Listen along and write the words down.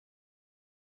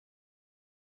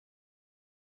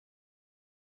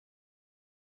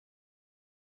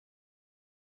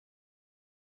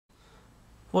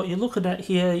What you're looking at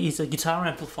here is a guitar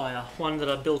amplifier, one that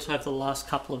I built over the last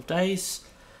couple of days.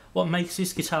 What makes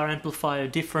this guitar amplifier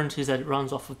different is that it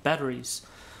runs off of batteries.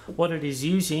 What it is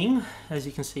using, as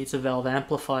you can see, it's a valve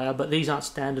amplifier, but these aren't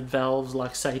standard valves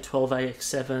like say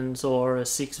 12AX7s or a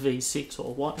 6V6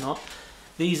 or whatnot.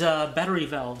 These are battery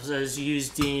valves as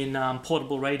used in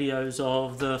portable radios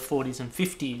of the 40s and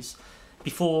 50s.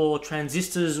 Before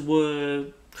transistors were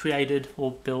created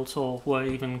or built or were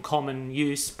even common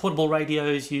use, portable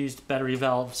radios used battery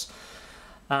valves.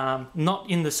 Not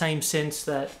in the same sense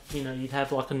that, you know, you'd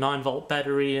have like a 9-volt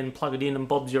battery and plug it in and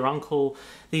Bob's your uncle.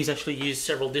 These actually use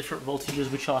several different voltages,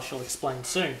 which I shall explain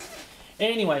soon.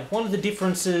 Anyway, one of the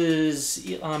differences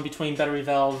between battery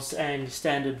valves and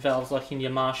standard valves like in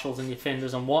your Marshalls and your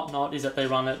Fenders and whatnot is that they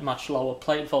run at much lower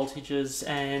plate voltages,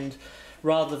 and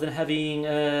rather than having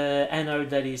an anode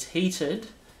that is heated,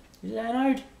 is it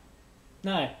anode?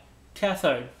 No.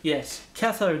 Cathode, yes.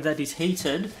 Cathode that is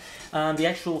heated, the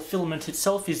actual filament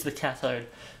itself is the cathode.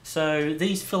 So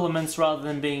these filaments, rather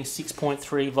than being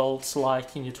 6.3 volts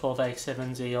like in your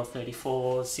 12AX7s,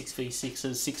 EL34s,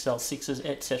 6V6s, 6L6s,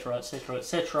 etc, etc,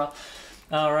 etc,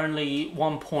 are only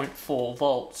 1.4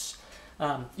 volts.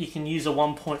 You can use a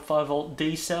 1.5 volt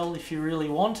D cell if you really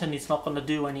want, and it's not going to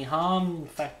do any harm. In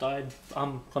fact, I'm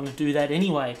going to do that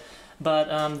anyway. But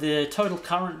the total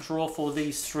current draw for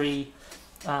these three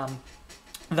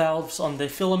valves on the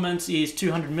filaments is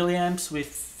 200 milliamps with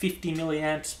 50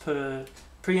 milliamps per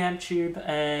preamp tube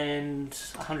and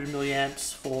 100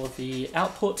 milliamps for the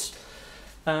outputs.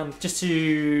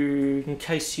 In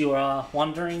case you are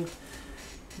wondering,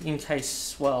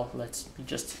 well, let's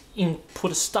just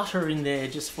put a stutter in there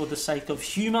just for the sake of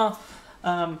humour.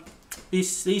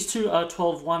 These two are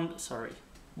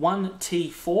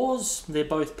 1T4s, they're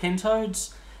both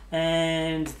pentodes,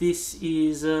 and this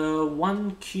is a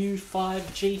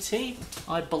 1Q5GT,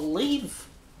 I believe,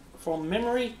 from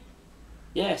memory.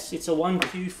 Yes, it's a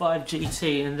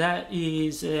 1Q5GT, and that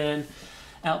is an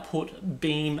output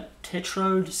beam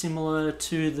tetrode similar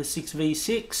to the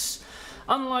 6V6.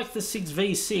 Unlike the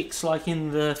 6V6, like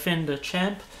in the Fender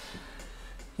Champ,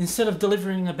 instead of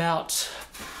delivering about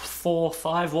 4 or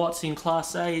 5 watts in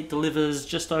Class A, it delivers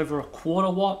just over a quarter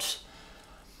watt,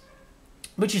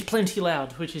 which is plenty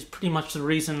loud, which is pretty much the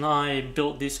reason I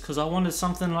built this, because I wanted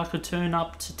something I could turn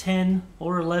up to 10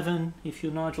 or 11 if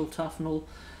you're Nigel Tufnell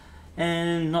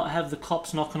and not have the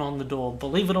cops knocking on the door.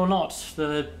 Believe it or not,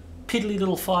 the piddly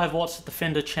little 5 watts that the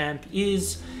Fender Champ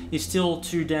is still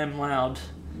too damn loud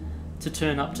to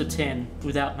turn up to 10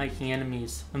 without making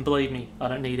enemies. And believe me, I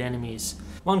don't need enemies.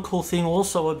 One cool thing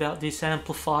also about this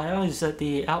amplifier is that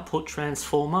the output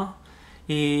transformer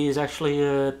is actually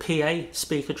a PA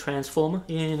speaker transformer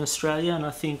in Australia, and I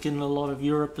think in a lot of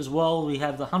Europe as well. We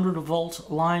have the 100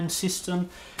 volt line system.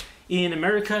 In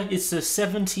America, it's a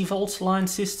 70 volt line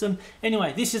system.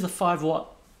 Anyway, this is a 5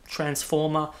 watt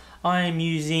transformer. I am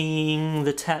using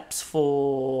the taps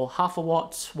for half a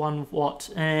watt, 1 watt,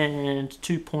 and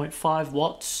 2.5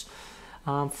 watts.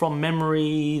 From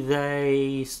memory,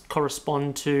 they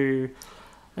correspond to,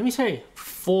 let me see,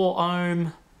 4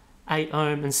 ohm, 8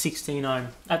 ohm and 16 ohm.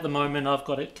 At the moment I've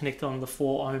got it connected on the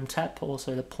 4 ohm tap,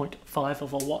 also the 0.5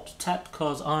 of a watt tap,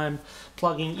 because I'm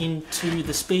plugging into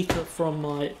the speaker from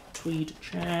my Tweed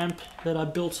Champ that I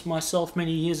built myself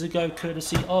many years ago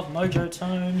courtesy of Mojo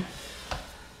Tone.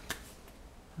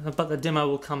 But the demo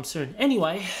will come soon.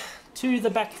 Anyway, to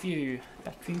the back view.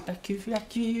 Back view, back view,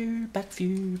 back view, back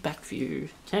view, back view.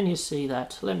 Can you see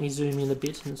that? Let me zoom in a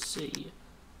bit and see.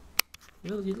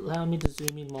 Will it allow me to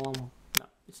zoom in while I'm... No,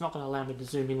 it's not going to allow me to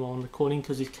zoom in while I'm recording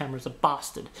because this camera's a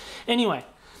bastard. Anyway,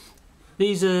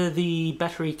 these are the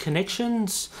battery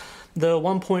connections. The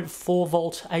 1.4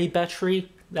 volt A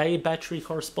battery. The A battery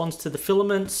corresponds to the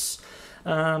filaments.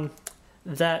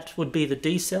 That would be the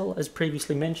D cell, as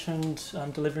previously mentioned,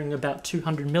 delivering about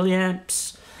 200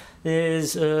 milliamps.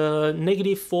 There's a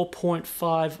negative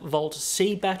 4.5 volt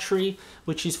C battery,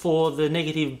 which is for the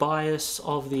negative bias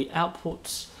of the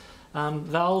output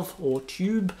valve or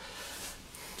tube.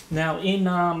 Now in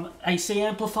AC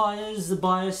amplifiers, the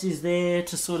bias is there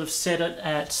to sort of set it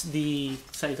at the,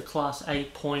 say, the Class A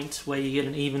point where you get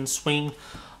an even swing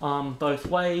both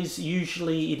ways.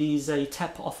 Usually it is a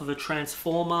tap off of a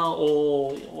transformer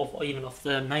or even off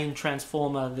the main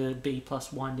transformer, the B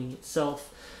plus winding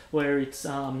itself, where it's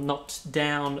knocked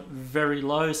down very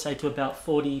low, say to about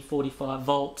 40-45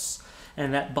 volts,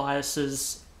 and that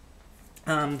biases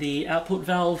the output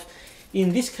valve.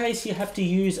 In this case you have to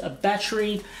use a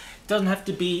battery. It doesn't have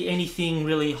to be anything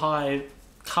really high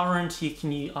current, you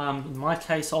can, in my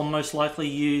case, I'll most likely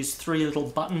use 3 little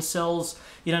button cells.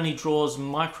 It only draws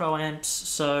microamps,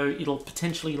 so it'll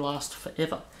potentially last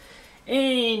forever.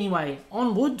 Anyway,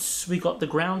 onwards, we got the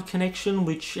ground connection,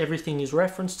 which everything is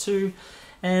referenced to,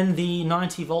 and the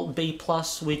 90 volt B+,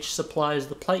 which supplies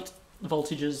the plate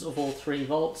voltages of all 3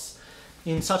 volts.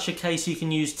 In such a case, you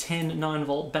can use 10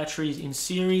 9-volt batteries in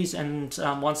series, and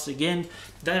once again,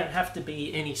 they don't have to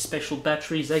be any special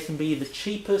batteries. They can be the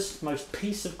cheapest, most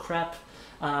piece of crap,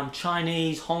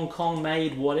 Chinese, Hong Kong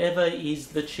made, whatever is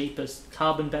the cheapest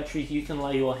carbon batteries you can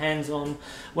lay your hands on.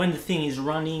 When the thing is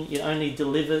running, it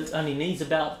only needs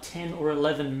about 10 or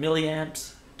 11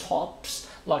 milliamps tops,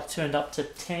 like turned up to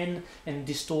 10 and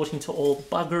distorting to all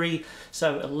buggery.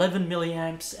 So 11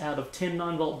 milliamps out of 10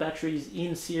 9-volt batteries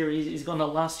in series is going to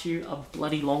last you a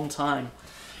bloody long time.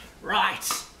 Right,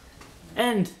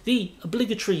 and the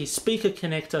obligatory speaker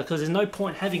connector, because there's no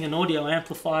point having an audio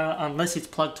amplifier unless it's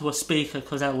plugged to a speaker,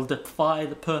 because that will defy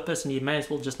the purpose and you may as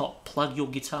well just not plug your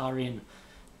guitar in.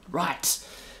 Right,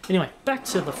 anyway, back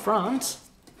to the front,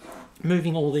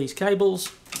 moving all these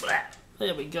cables.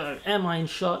 There we go. Am I in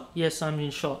shot? Yes, I'm in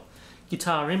shot.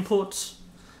 Guitar inputs.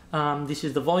 This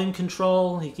is the volume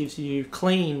control. It gives you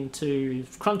clean to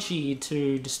crunchy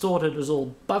to distorted as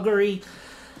all buggery.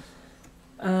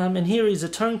 And here is a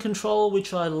tone control,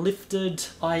 which I lifted,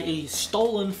 i.e.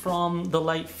 stolen from the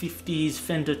late 50s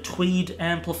Fender Tweed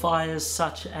amplifiers,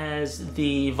 such as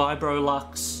the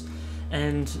Vibrolux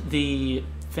and the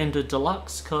Fender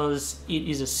Deluxe, because it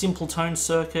is a simple tone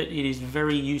circuit, it is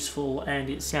very useful, and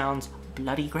it sounds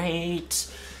bloody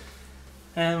great.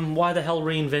 And why the hell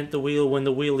reinvent the wheel when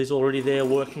the wheel is already there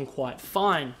working quite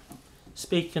fine?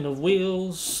 Speaking of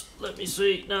wheels, let me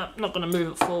see. No, I'm not going to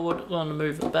move it forward, I'm going to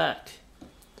move it back.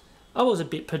 I was a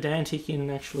bit pedantic in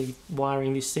actually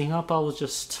wiring this thing up. I was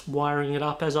just wiring it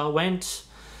up as I went.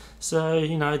 So,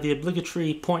 you know, the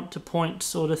obligatory point-to-point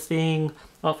sort of thing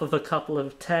off of a couple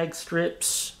of tag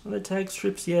strips. Are they tag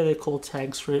strips? Yeah, they're called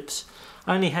tag strips.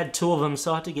 I only had 2 of them,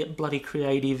 so I had to get bloody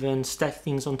creative and stack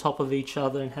things on top of each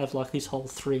other and have like this whole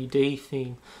 3D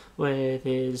thing where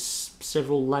there's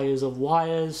several layers of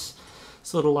wires,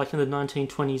 sort of like in the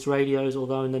 1920s radios,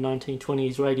 although in the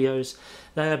 1920s radios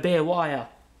they are bare wire.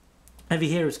 Over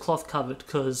here is cloth covered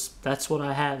because that's what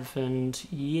I have, and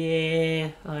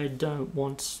yeah, I don't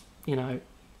want, you know,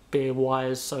 bare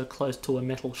wires so close to a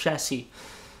metal chassis.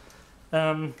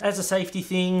 As a safety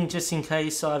thing, just in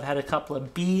case I've had a couple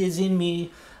of beers in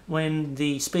me, when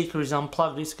the speaker is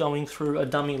unplugged, it's going through a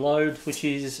dummy load, which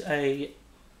is a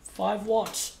 5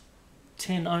 watt,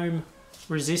 10 ohm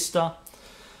resistor.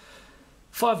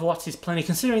 5 watts is plenty,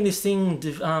 considering this thing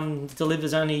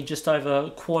delivers only just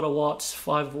over 1/4 watts.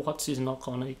 5 watts is not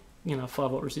going to, you know,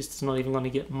 5 watt resistor is not even going to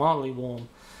get mildly warm.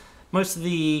 Most of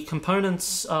the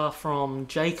components are from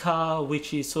Jaycar,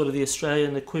 which is sort of the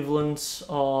Australian equivalent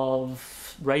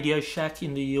of Radio Shack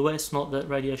in the US. Not that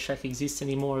Radio Shack exists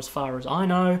anymore as far as I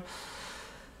know.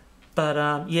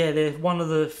 But yeah, they're one of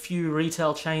the few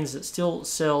retail chains that still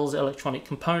sells electronic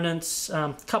components.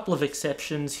 Couple of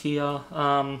exceptions here.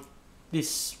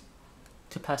 This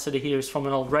capacitor here is from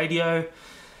an old radio,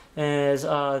 as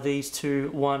are these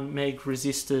 2 1 meg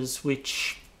resistors,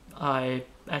 which I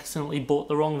accidentally bought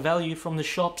the wrong value from the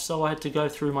shop, so I had to go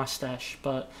through my stash.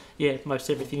 But yeah, most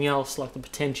everything else, like the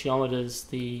potentiometers,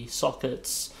 the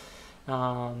sockets,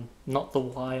 not the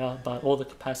wire, but all the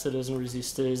capacitors and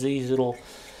resistors, these little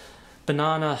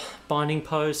banana binding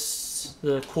posts,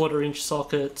 the 1/4 inch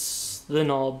sockets, the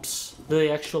knobs,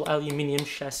 the actual aluminium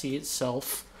chassis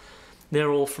itself,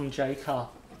 they're all from Jaycar.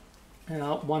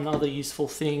 One other useful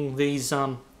thing, these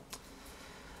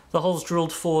the holes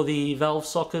drilled for the valve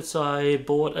sockets, I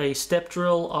bought a step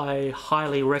drill. I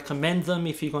highly recommend them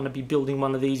if you're going to be building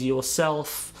one of these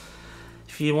yourself.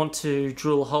 If you want to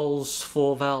drill holes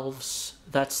for valves,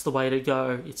 that's the way to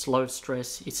go. It's low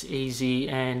stress, it's easy,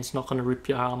 and it's not going to rip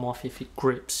your arm off if it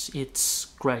grips. It's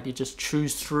great. It just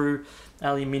chews through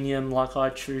aluminium like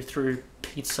I chew through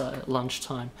pizza at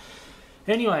lunchtime.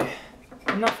 Anyway,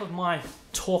 enough of my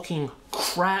talking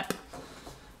crap.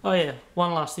 Oh yeah,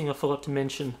 one last thing I forgot to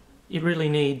mention. It really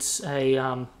needs a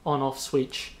on-off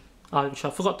switch, which I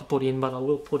forgot to put in, but I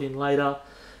will put in later.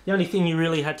 The only thing you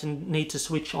really need to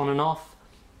switch on and off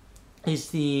is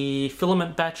the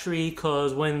filament battery,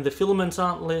 because when the filaments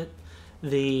aren't lit,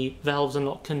 the valves are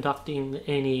not conducting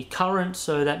any current,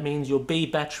 so that means your B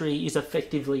battery is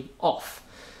effectively off.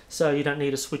 So you don't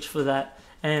need a switch for that.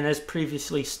 And as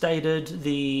previously stated,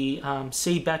 the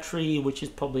C battery, which is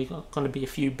probably going to be a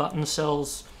few button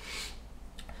cells,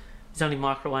 is only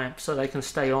microamp, so they can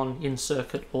stay on in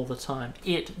circuit all the time.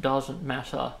 It doesn't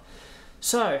matter.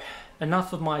 So,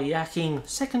 enough of my yakking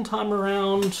second time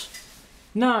around.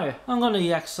 No, I'm going to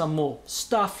yak some more.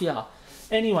 Stuff ya.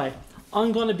 Anyway,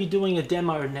 I'm going to be doing a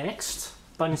demo next,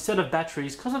 but instead of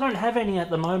batteries, because I don't have any at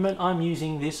the moment, I'm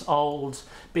using this old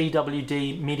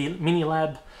BWD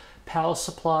Minilab power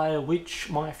supply, which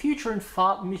my future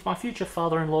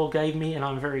father-in-law gave me, and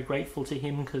I'm very grateful to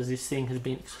him because this thing has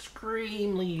been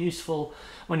extremely useful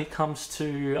when it comes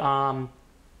to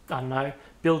I don't know,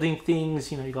 building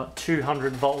things. You know, you got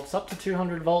 200 volts, up to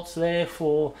 200 volts there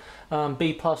for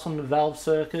B plus on the valve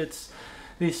circuits.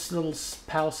 This little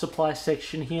power supply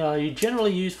section here you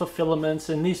generally use for filaments,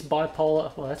 and this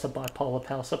bipolar, well, that's a bipolar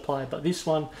power supply, but this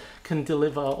one can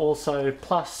deliver also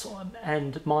plus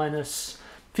and minus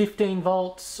 15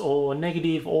 volts or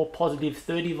negative or positive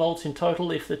 30 volts in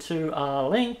total if the two are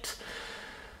linked.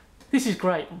 This is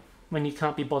great when you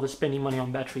can't be bothered spending money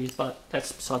on batteries, but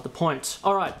that's beside the point.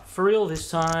 Alright, for real this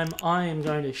time, I am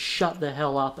going to shut the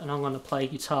hell up and I'm going to play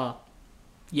guitar.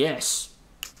 Yes!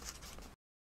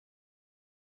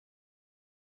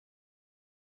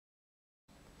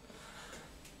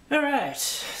 Alright,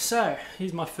 so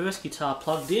here's my first guitar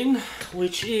plugged in,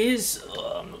 which is,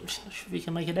 I'm not sure if we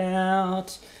can make it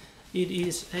out. It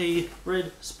is a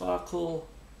Red Sparkle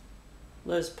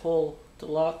Les Paul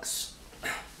Deluxe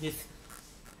with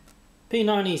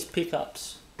P90's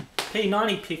pickups.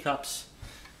 P90 pickups.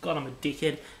 God, I'm a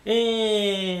dickhead.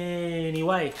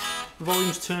 Anyway,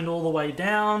 volume's turned all the way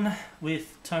down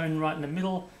with tone right in the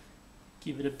middle.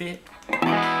 Give it a bit.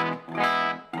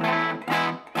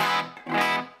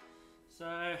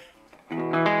 So,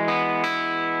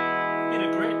 bit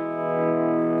of grit.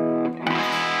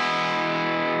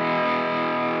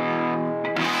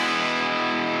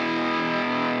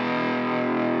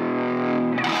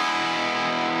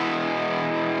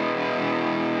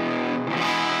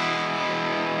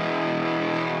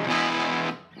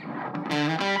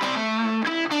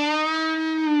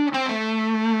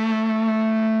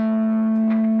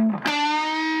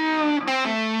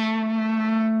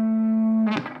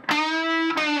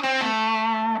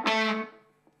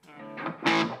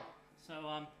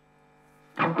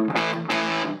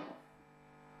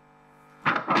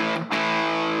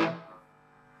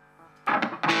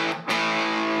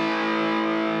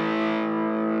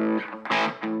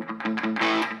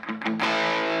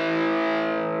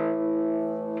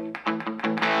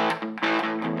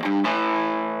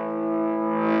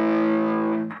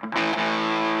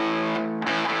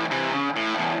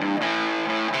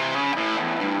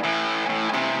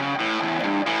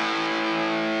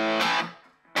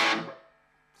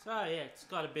 So yeah, it's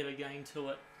got a bit of gain to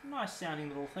it. Nice sounding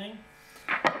little thing.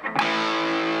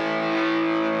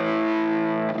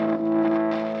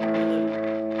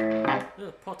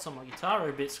 The pots on my guitar are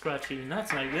a bit scratchy, and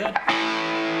that's no good.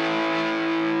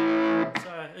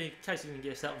 So, in case you didn't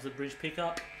guess, that was the bridge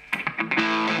pickup.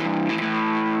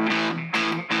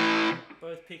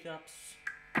 Both pickups.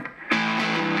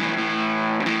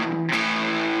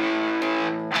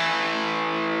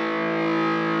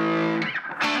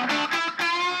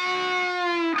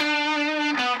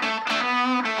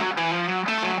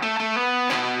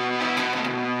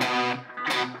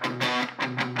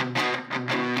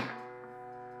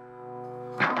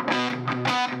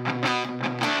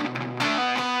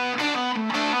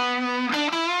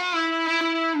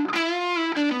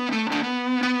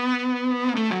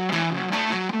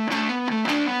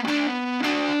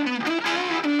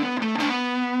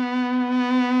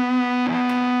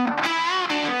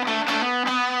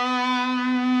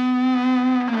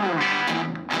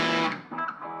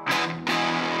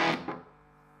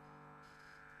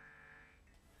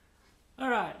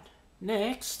 Alright,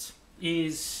 next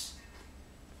is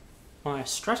my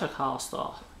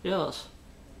Stratocaster. Yes.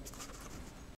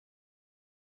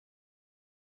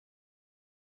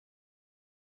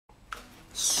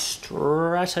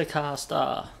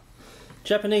 Stratocaster.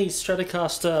 Japanese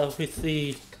Stratocaster with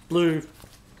the blue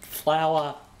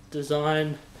flower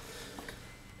design.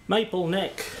 Maple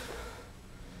neck.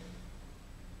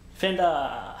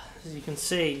 Fender, as you can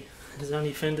see, as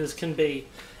only Fenders can be.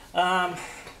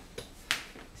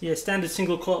 Yeah, standard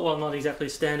single coil, well, not exactly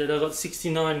standard. I've got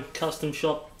 69 custom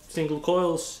shop single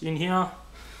coils in here.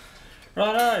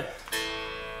 Righto.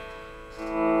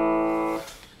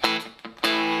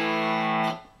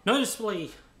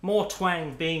 Noticeably more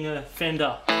twang being a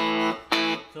Fender,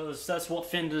 because that's what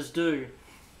Fenders do.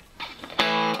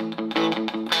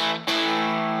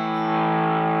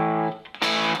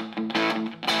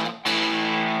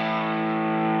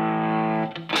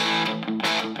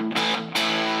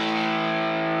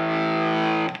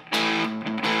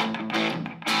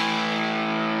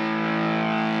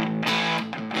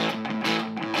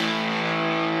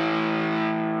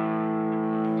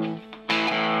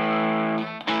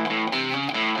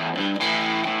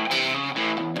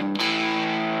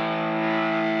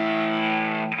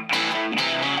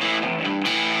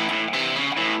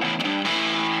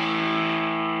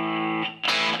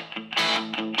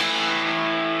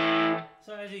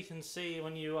 you can see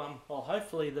when you well,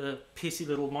 hopefully the pissy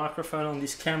little microphone on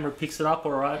this camera picks it up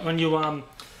alright. When you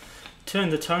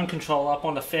turn the tone control up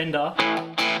on the Fender,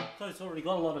 so it's already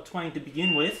got a lot of twang to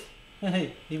begin with.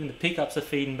 Hey, even the pickups are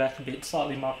feeding back a bit,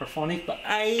 slightly microphonic, but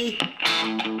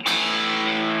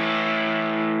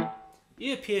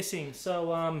ear piercing.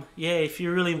 So yeah, if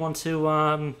you really want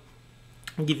to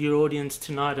give your audience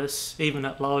tinnitus, even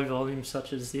at low volumes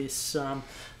such as this,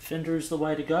 Fender is the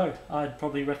way to go. I'd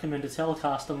probably recommend a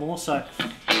Telecaster more so.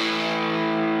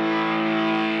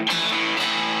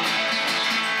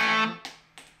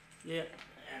 Yeah,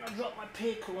 and I dropped my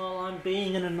pick while I'm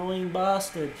being an annoying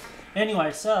bastard.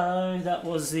 Anyway, so that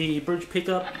was the bridge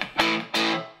pickup,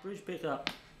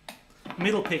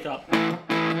 middle pickup,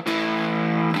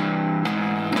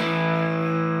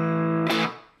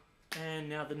 and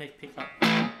now the neck pickup.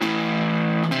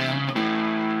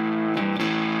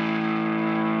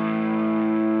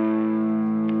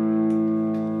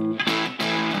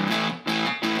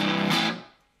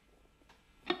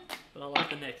 But I like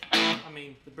the neck, I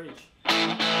mean the bridge.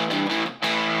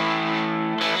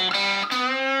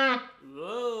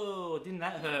 Whoa, didn't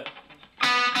that hurt?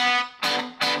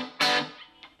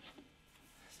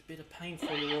 It's a bit of pain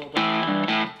for you all, but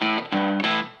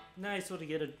now you sort of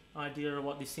get an idea of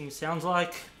what this thing sounds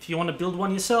like. If you want to build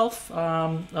one yourself,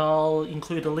 I'll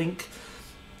include a link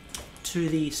to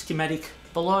the schematic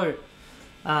below.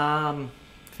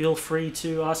 Feel free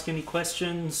to ask any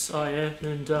questions. Oh yeah,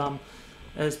 and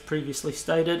as previously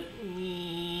stated,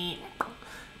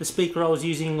 the speaker I was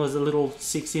using was a little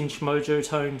 6-inch Mojo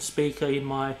Tone speaker in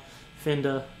my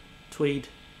Fender Tweed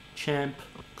Champ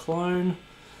clone.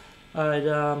 I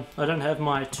don't have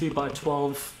my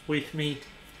 2x12 with me.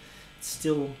 It's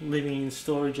still living in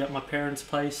storage at my parents'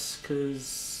 place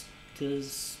because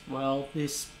well,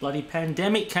 this bloody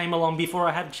pandemic came along before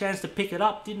I had a chance to pick it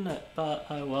up, didn't it? But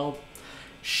oh well,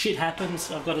 shit happens.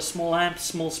 I've got a small amp,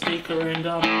 small speaker,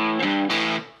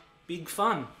 and big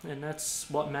fun, and that's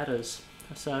what matters.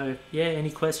 So yeah,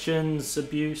 any questions,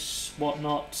 abuse,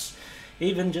 whatnot,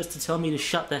 even just to tell me to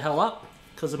shut the hell up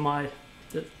because of my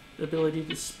ability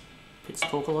to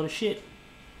talk a lot of shit,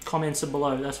 comments are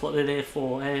below. That's what they're there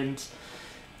for. And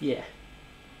yeah,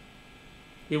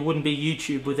 it wouldn't be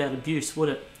YouTube without abuse, would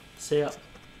it? See ya.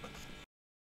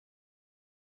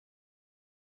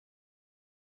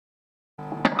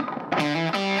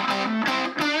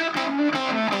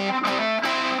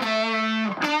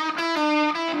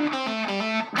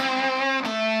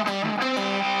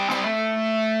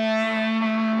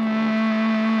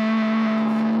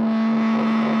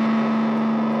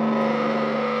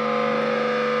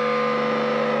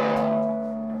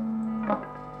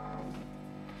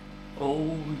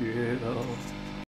 Oh yeah.